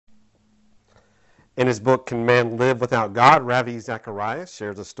In his book, Can Man Live Without God?, Ravi Zacharias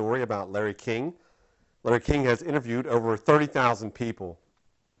shares a story about Larry King. Larry King has interviewed over 30,000 people.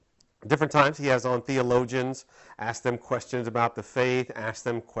 Different times he has on theologians, asked them questions about the faith, asked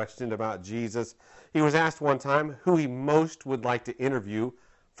them questions about Jesus. He was asked one time who he most would like to interview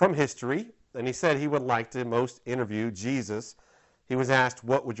from history, and he said he would like to most interview Jesus. He was asked,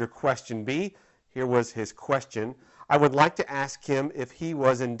 what would your question be? Here was his question. I would like to ask him if he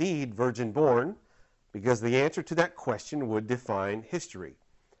was indeed virgin born, because the answer to that question would define history.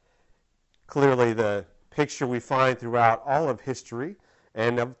 Clearly, the picture we find throughout all of history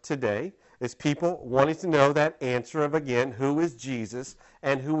and of today is people wanting to know that answer of, again, who is Jesus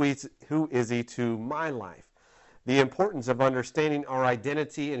and who is he to my life. The importance of understanding our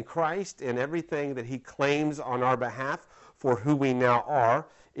identity in Christ and everything that he claims on our behalf for who we now are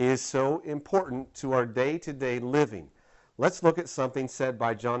is so important to our day-to-day living. Let's look at something said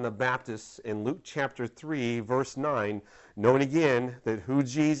by John the Baptist in Luke chapter 3, verse 9, knowing again that who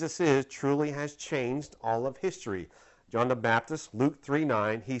Jesus is truly has changed all of history. John the Baptist, Luke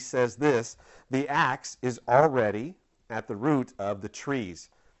 3:9, he says this, the axe is already at the root of the trees.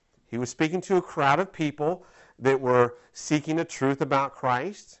 He was speaking to a crowd of people that were seeking the truth about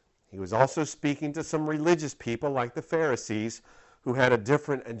Christ. He was also speaking to some religious people like the Pharisees who had a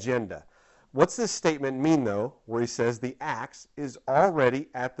different agenda. What's this statement mean, though, where he says the axe is already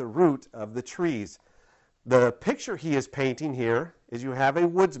at the root of the trees? The picture he is painting here is you have a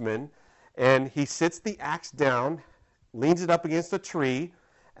woodsman, and he sits the axe down, leans it up against a tree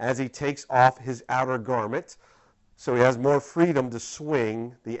as he takes off his outer garment, so he has more freedom to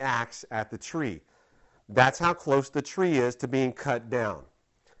swing the axe at the tree. That's how close the tree is to being cut down.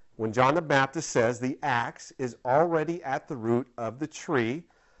 When John the Baptist says the axe is already at the root of the tree,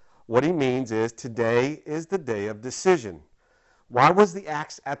 what he means is today is the day of decision. Why was the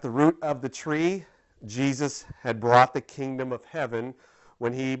axe at the root of the tree? Jesus had brought the kingdom of heaven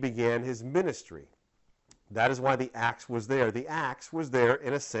when he began his ministry. That is why the axe was there. The axe was there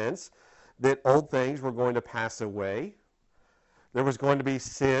in a sense that old things were going to pass away. There was going to be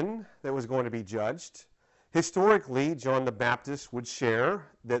sin that was going to be judged. Historically, John the Baptist would share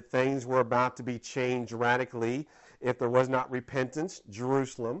that things were about to be changed radically. If there was not repentance,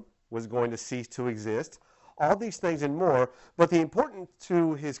 Jerusalem was going to cease to exist. All these things and more. But the important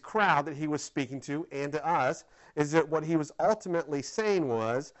to his crowd that he was speaking to and to us is that what he was ultimately saying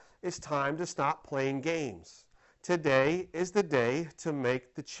was, it's time to stop playing games. Today is the day to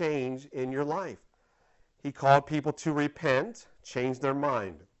make the change in your life. He called people to repent, change their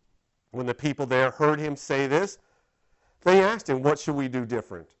mind. When the people there heard him say this, they asked him, what should we do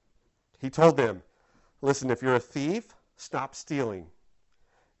different? He told them, listen, if you're a thief, stop stealing.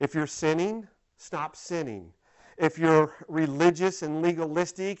 If you're sinning, stop sinning. If you're religious and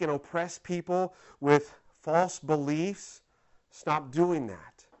legalistic and oppress people with false beliefs, stop doing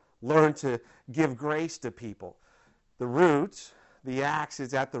that. Learn to give grace to people. The root, the axe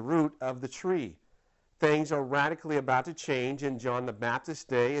is at the root of the tree. Things are radically about to change in John the Baptist's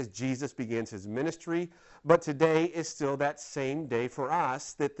day as Jesus begins his ministry, but today is still that same day for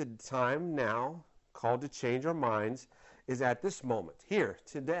us, that the time now called to change our minds is at this moment, here,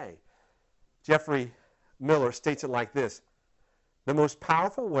 today. Jeffrey Miller states it like this, the most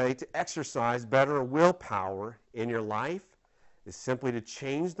powerful way to exercise better willpower in your life is simply to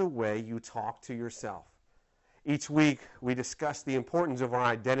change the way you talk to yourself. Each week, we discuss the importance of our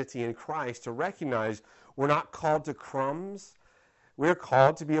identity in Christ to recognize we're not called to crumbs. We're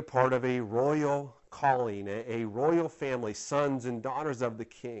called to be a part of a royal calling, a royal family, sons and daughters of the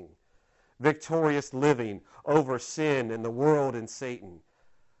King, victorious living over sin and the world and Satan,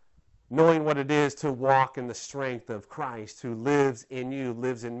 knowing what it is to walk in the strength of Christ who lives in you,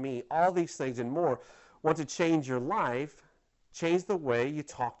 lives in me. All these things and more want to change your life, change the way you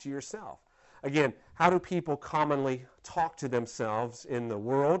talk to yourself. Again, how do people commonly talk to themselves in the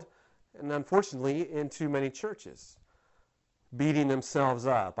world and unfortunately in too many churches? Beating themselves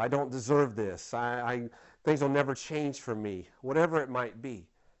up. I don't deserve this. Things will never change for me. Whatever it might be.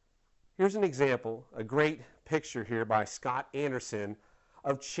 Here's an example, a great picture here by Scott Anderson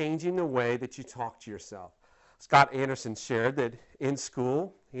of changing the way that you talk to yourself. Scott Anderson shared that in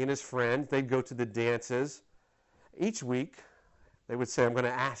school, he and his friends, they'd go to the dances. Each week, they would say, I'm going to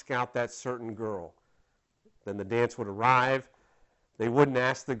ask out that certain girl. Then the dance would arrive. They wouldn't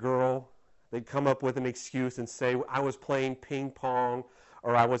ask the girl. They'd come up with an excuse and say, I was playing ping pong,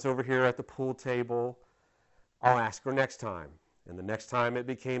 or I was over here at the pool table. I'll ask her next time. And the next time it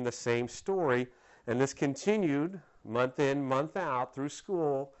became the same story. And this continued month in, month out through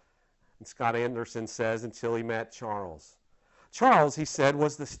school. And Scott Anderson says until he met Charles. Charles, he said,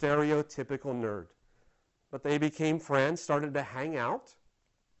 was the stereotypical nerd. But they became friends, started to hang out.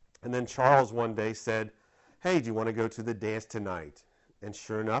 And then Charles one day said, "Hey, do you want to go to the dance tonight?" And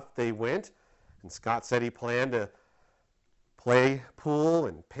sure enough, they went. And Scott said he planned to play pool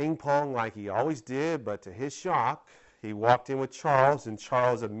and ping pong like he always did. But to his shock, he walked in with Charles, and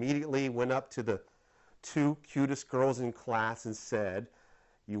Charles immediately went up to the two cutest girls in class and said,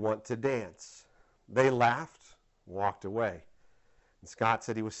 "You want to dance?" They laughed, walked away. And Scott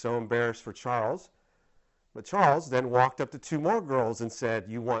said he was so embarrassed for Charles. But Charles then walked up to two more girls and said,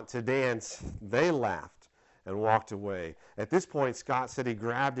 "You want to dance?" They laughed and walked away. At this point, Scott said he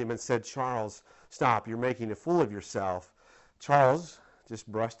grabbed him and said, "Charles, stop, you're making a fool of yourself." Charles just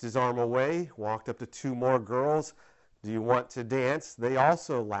brushed his arm away, walked up to two more girls. "Do you want to dance?" They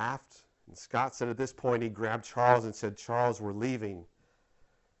also laughed. And Scott said at this point he grabbed Charles and said, "Charles, we're leaving."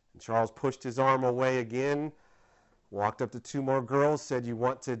 And Charles pushed his arm away again, walked up to two more girls, said, "You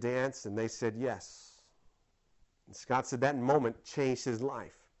want to dance?" And they said yes. And Scott said that moment changed his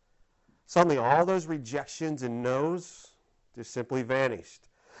life. Suddenly all those rejections and no's just simply vanished.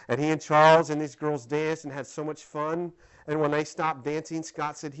 And he and Charles and these girls danced and had so much fun. And when they stopped dancing,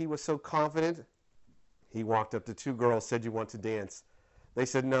 Scott said he was so confident. He walked up to two girls, said, "You want to dance?" They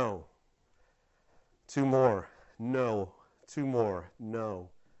said no. Two more, no. Two more, no.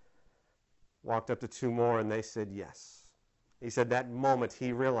 Walked up to two more and they said yes. He said that moment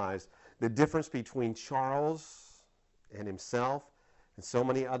he realized the difference between Charles and himself and so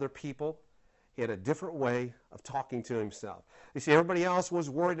many other people. He had a different way of talking to himself. You see, everybody else was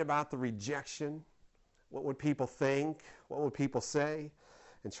worried about the rejection. What would people think? What would people say?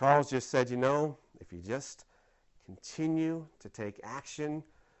 And Charles just said, if you just continue to take action,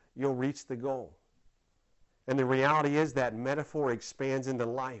 you'll reach the goal. And the reality is that metaphor expands into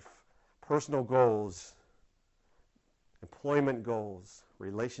life. Personal goals, employment goals,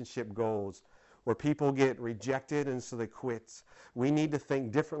 relationship goals, where people get rejected and so they quit. We need to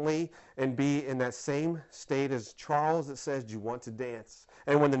think differently and be in that same state as Charles that says, "Do you want to dance?"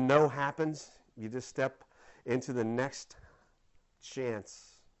 And when the no happens, you just step into the next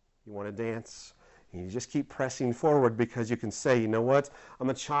chance. You want to dance? And you just keep pressing forward because you can say, "You know what? I'm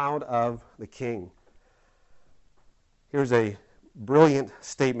a child of the King." Here's a brilliant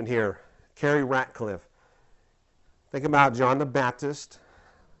statement here. Carrie Ratcliffe. Think about John the Baptist.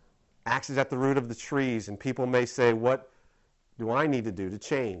 Axe is at the root of the trees, and people may say, "What do I need to do to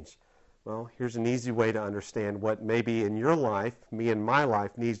change?" Well, here's an easy way to understand what maybe in your life, me and my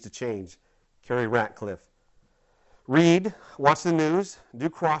life, needs to change. Carrie Ratcliffe. Read, watch the news, do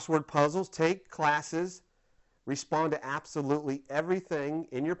crossword puzzles, take classes, respond to absolutely everything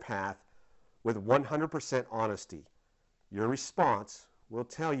in your path with 100% honesty. Your response will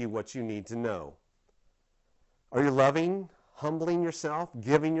tell you what you need to know. Are you loving, humbling yourself,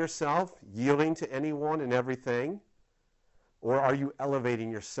 giving yourself, yielding to anyone and everything? Or are you elevating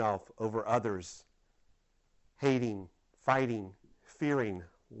yourself over others, hating, fighting, fearing,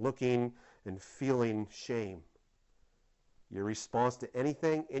 looking, and feeling shame? Your response to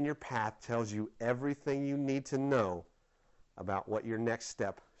anything in your path tells you everything you need to know about what your next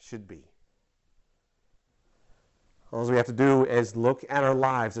step should be. All we have to do is look at our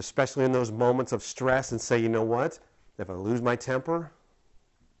lives, especially in those moments of stress, and say, "You know what? If I lose my temper,"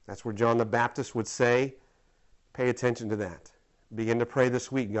 that's where John the Baptist would say, pay attention to that. Begin to pray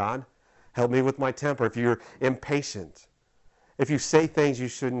this week, "God, help me with my temper." If you're impatient, if you say things you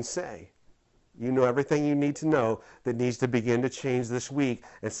shouldn't say, you know everything you need to know that needs to begin to change this week,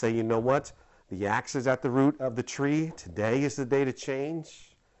 and say, "You know what? The axe is at the root of the tree. Today is the day to change.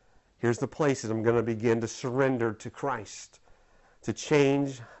 Here's the places I'm going to begin to surrender to Christ to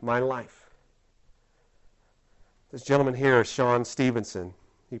change my life." This gentleman here is Sean Stevenson.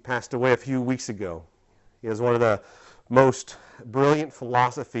 He passed away a few weeks ago. He has one of the most brilliant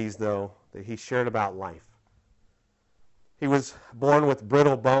philosophies, though, that he shared about life. He was born with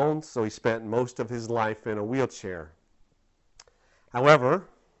brittle bones, so he spent most of his life in a wheelchair. However,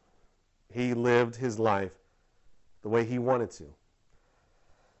 he lived his life the way he wanted to.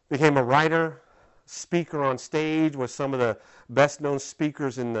 Became a writer, speaker on stage, was some of the best-known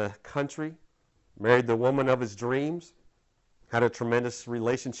speakers in the country, married the woman of his dreams, had a tremendous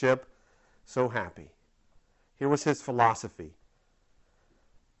relationship, so happy. Here was his philosophy.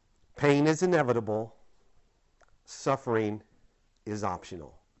 Pain is inevitable. Suffering is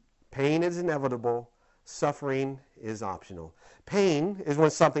optional. Pain is inevitable. Suffering is optional. Pain is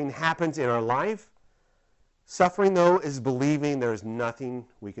when something happens in our life. Suffering, though, is believing there's nothing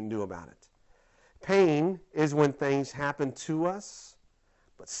we can do about it. Pain is when things happen to us,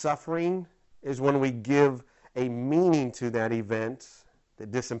 but suffering is when we give a meaning to that event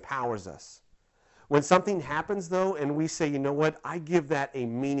that disempowers us. When something happens, though, and we say, you know what, I give that a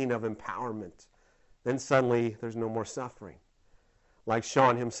meaning of empowerment, then suddenly there's no more suffering. Like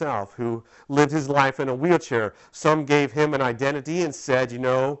Sean himself, who lived his life in a wheelchair. Some gave him an identity and said, you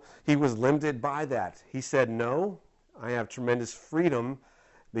know, he was limited by that. He said, no, I have tremendous freedom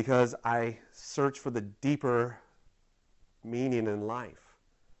because I search for the deeper meaning in life.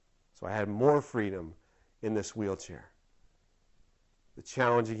 So I had more freedom in this wheelchair. The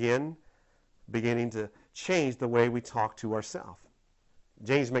challenge again, beginning to change the way we talk to ourselves.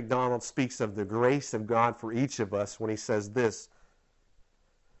 James MacDonald speaks of the grace of God for each of us when he says this: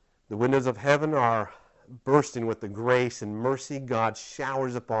 the windows of heaven are bursting with the grace and mercy God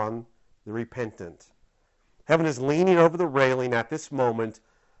showers upon the repentant. Heaven is leaning over the railing at this moment,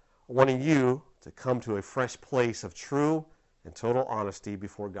 wanting you to come to a fresh place of true and total honesty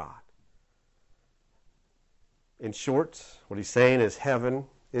before God. In short, what he's saying is heaven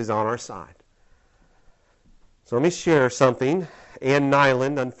is on our side. So let me share something. Ann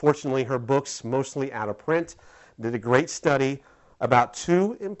Nyland, unfortunately her book's mostly out of print, did a great study about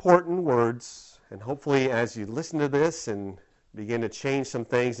two important words, and hopefully as you listen to this and begin to change some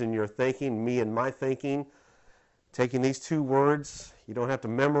things in your thinking, me and my thinking, taking these two words, you don't have to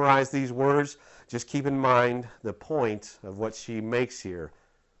memorize these words, just keep in mind the point of what she makes here.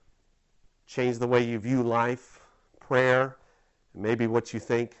 Change the way you view life, prayer, and maybe what you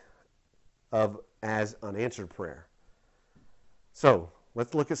think of as unanswered prayer. So,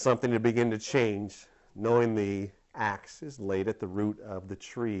 let's look at something to begin to change, knowing the axe is laid at the root of the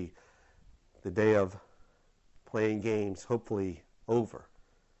tree. The day of playing games, hopefully over.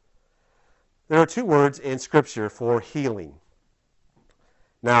 There are two words in Scripture for healing.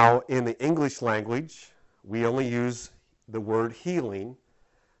 Now, in the English language, we only use the word healing,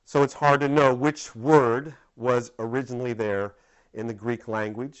 so it's hard to know which word was originally there in the Greek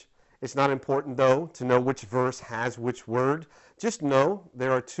language. It's not important, though, to know which verse has which word. Just know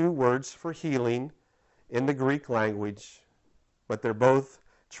there are two words for healing in the Greek language, but they're both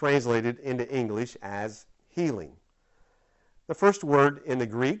translated into English as healing. The first word in the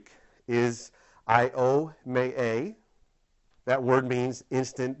Greek is iomai. That word means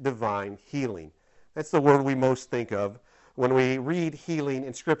instant divine healing. That's the word we most think of when we read healing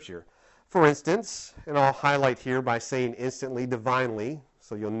in Scripture. For instance, and I'll highlight here by saying instantly, divinely,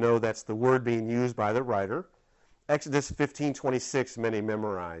 so you'll know that's the word being used by the writer. Exodus 15:26, many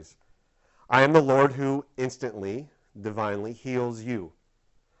memorize. I am the Lord who instantly, divinely heals you.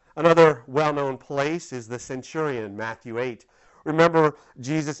 Another well-known place is the centurion, Matthew 8. Remember,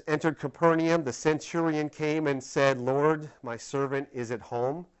 Jesus entered Capernaum. The centurion came and said, Lord, my servant is at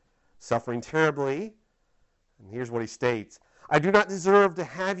home, suffering terribly. And here's what he states. I do not deserve to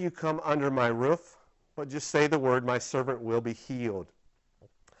have you come under my roof, but just say the word, my servant will be healed.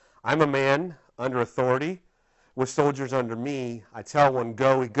 I'm a man under authority, with soldiers under me. I tell one,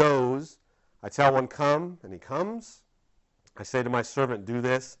 go, he goes. I tell one, come, and he comes. I say to my servant, do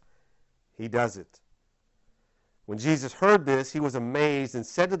this. He does it. When Jesus heard this, he was amazed and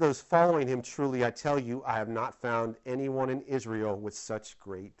said to those following him, truly, I tell you, I have not found anyone in Israel with such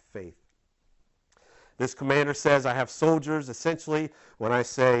great faith. This commander says, I have soldiers. Essentially, when I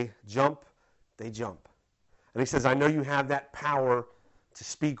say jump, they jump. And he says, I know you have that power to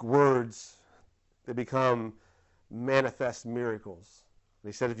speak words that become manifest miracles. And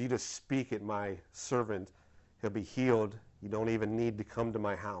he said, if you just speak it, my servant, he'll be healed. You don't even need to come to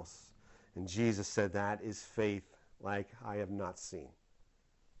my house. And Jesus said, that is faith like I have not seen.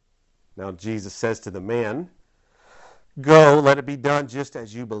 Now Jesus says to the man, go, let it be done just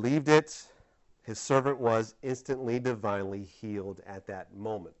as you believed it. His servant was instantly divinely healed at that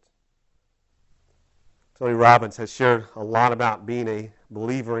moment. Tony Robbins has shared a lot about being a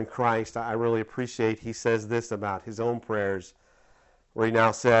believer in Christ. I really appreciate he says this about his own prayers, where he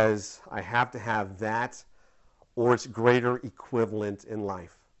now says, I have to have that or its greater equivalent in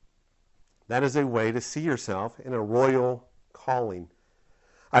life. That is a way to see yourself in a royal calling.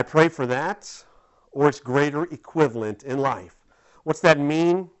 I pray for that or its greater equivalent in life. What's that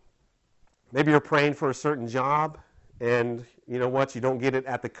mean? Maybe you're praying for a certain job and you know what, you don't get it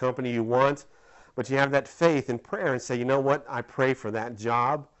at the company you want, but you have that faith in prayer and say, you know what, I pray for that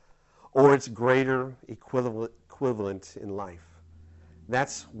job or its greater equivalent in life.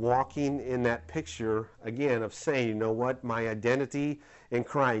 That's walking in that picture, again, of saying, you know what, my identity in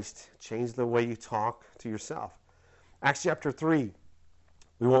Christ, change the way you talk to yourself. Acts chapter 3,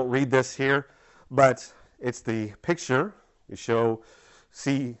 we won't read this here, but it's the picture. You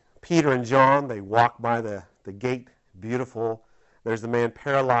see Peter and John, they walk by the gate, beautiful. There's the man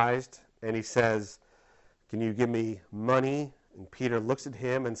paralyzed, and he says, can you give me money And Peter looks at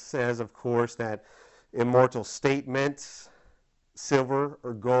him and says, of course, that immortal statement, silver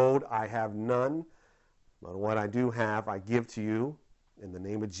or gold I have none, but what I do have I give to you. In the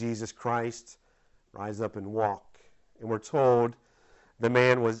name of Jesus Christ, rise up and walk. And we're told the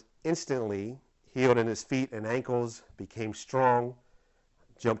man was instantly healed in his feet and ankles, became strong,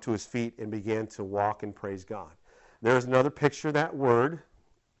 jumped to his feet, and began to walk and praise God. There's another picture of that word,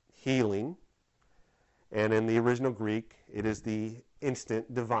 healing. And in the original Greek, it is the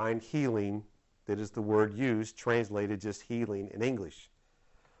instant divine healing that is the word used, translated just healing in English.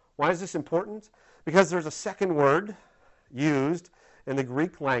 Why is this important? Because there's a second word used in the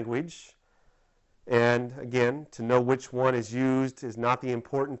Greek language. And again, to know which one is used is not the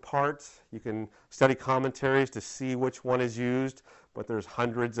important part. You can study commentaries to see which one is used, but there's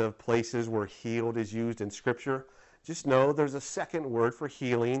hundreds of places where healed is used in Scripture. Just know there's a second word for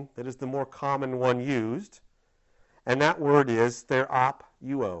healing that is the more common one used, and that word is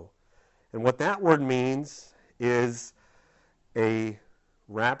therapeuo. And what that word means is a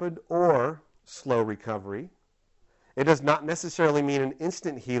rapid or slow recovery. It does not necessarily mean an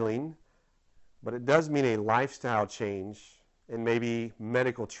instant healing, but it does mean a lifestyle change and maybe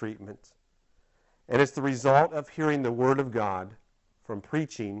medical treatment. And it's the result of hearing the Word of God from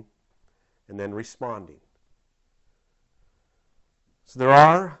preaching and then responding. So there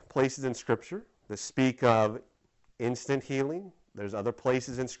are places in Scripture that speak of instant healing. There's other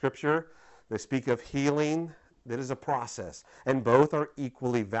places in Scripture that speak of healing that is a process. And both are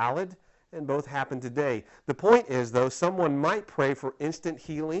equally valid, and both happen today. The point is, though, someone might pray for instant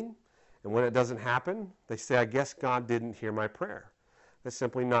healing, and when it doesn't happen, they say, I guess God didn't hear my prayer. That's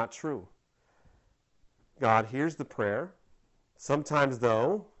simply not true. God hears the prayer. Sometimes,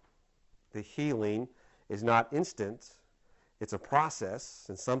 though, the healing is not instant. It's a process,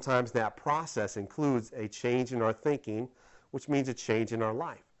 and sometimes that process includes a change in our thinking, which means a change in our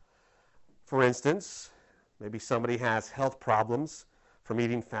life. For instance, maybe somebody has health problems from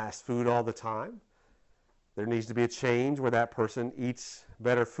eating fast food all the time. There needs to be a change where that person eats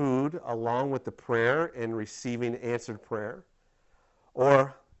better food along with the prayer and receiving answered prayer.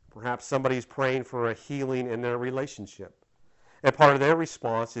 Or perhaps somebody's praying for a healing in their relationship. And part of their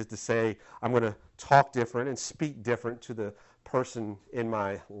response is to say, I'm going to talk different and speak different to the person in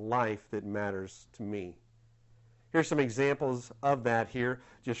my life that matters to me. Here's some examples of that here,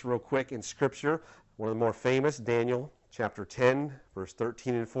 just real quick in Scripture. One of the more famous, Daniel chapter 10, verse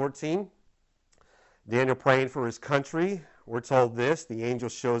 13 and 14. Daniel praying for his country. We're told this. The angel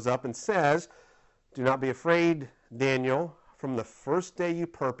shows up and says, do not be afraid, Daniel, from the first day you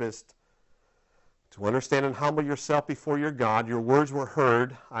purposed to understand and humble yourself before your God. Your words were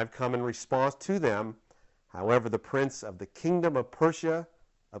heard. I've come in response to them. However, the prince of the kingdom of Persia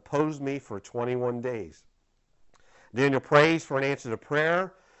opposed me for 21 days. Daniel prays for an answer to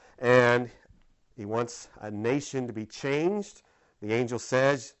prayer, and he wants a nation to be changed. The angel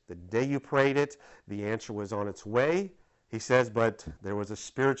says, the day you prayed it, the answer was on its way. He says, but there was a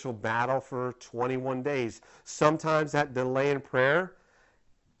spiritual battle for 21 days. Sometimes that delay in prayer,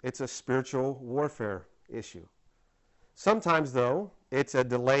 it's a spiritual warfare issue. Sometimes, though, it's a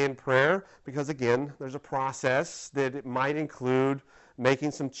delay in prayer because, again, there's a process that it might include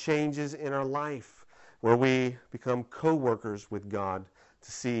making some changes in our life where we become co-workers with God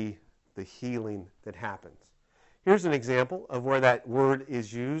to see the healing that happens. Here's an example of where that word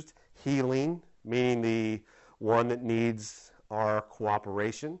is used, healing, meaning the one that needs our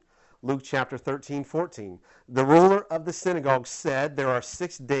cooperation. Luke chapter 13, 14. The ruler of the synagogue said, there are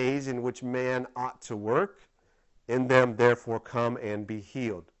 6 days in which man ought to work. In them, therefore, come and be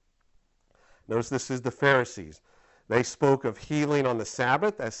healed. Notice this is the Pharisees. They spoke of healing on the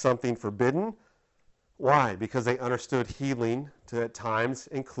Sabbath as something forbidden. Why? Because they understood healing to at times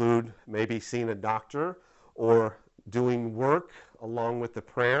include maybe seeing a doctor or doing work along with the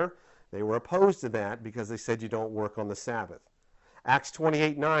prayer. They were opposed to that because they said you don't work on the Sabbath. Acts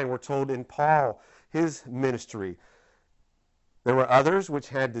 28:9, we're told in Paul, his ministry, there were others which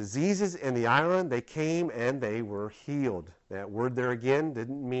had diseases in the island. They came and they were healed. That word there again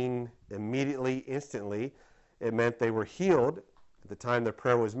didn't mean immediately, instantly. It meant they were healed at the time the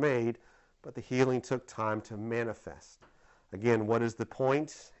prayer was made, but the healing took time to manifest. Again, what is the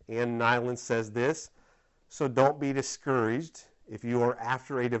point? Ann Nyland says this, so don't be discouraged if you are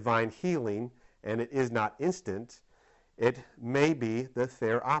after a divine healing and it is not instant. It may be the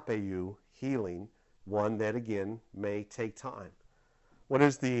therapeuo, healing, one that again may take time. What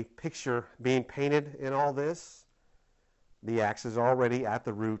is the picture being painted in all this? The axe is already at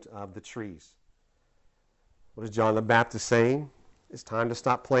the root of the trees. What is John the Baptist saying? It's time to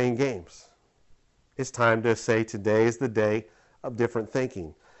stop playing games. It's time to say today is the day of different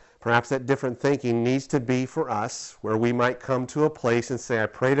thinking. Perhaps that different thinking needs to be for us where we might come to a place and say, I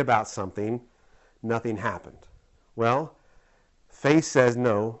prayed about something, nothing happened. Well, faith says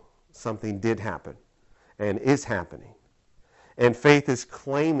no, something did happen and is happening. And faith is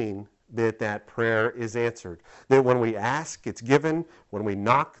claiming that that prayer is answered. That when we ask, it's given. When we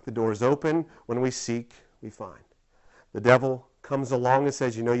knock, the door is open. When we seek, we find. The devil comes along and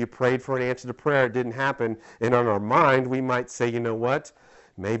says, you prayed for an answer to prayer, it didn't happen. And on our mind, we might say, you know what?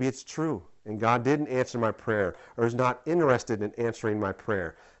 Maybe it's true, and God didn't answer my prayer, or is not interested in answering my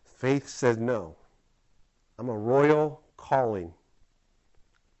prayer. Faith says no. I'm a royal calling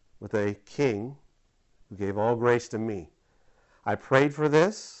with a king who gave all grace to me. I prayed for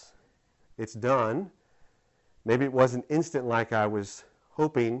this. It's done. Maybe it wasn't instant like I was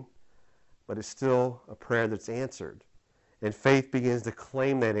hoping, but it's still a prayer that's answered. And faith begins to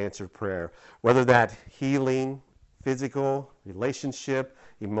claim that answered prayer, whether that healing, physical, relationship,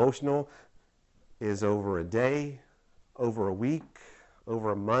 emotional, is over a day, over a week,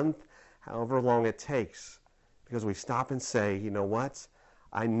 over a month, however long it takes. Because we stop and say, you know what?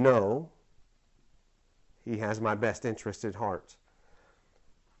 I know He has my best interest at heart.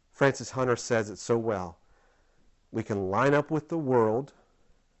 Francis Hunter says it so well. We can line up with the world,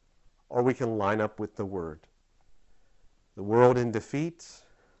 or we can line up with the Word. The world in defeat,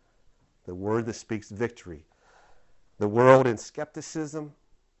 the Word that speaks victory. The world in skepticism,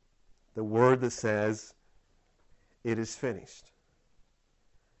 the Word that says, it is finished.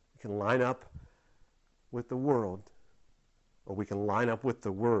 We can line up with the world, or we can line up with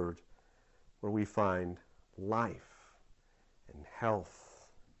the Word, where we find life and health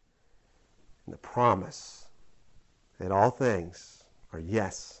and the promise that all things are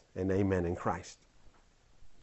yes and amen in Christ.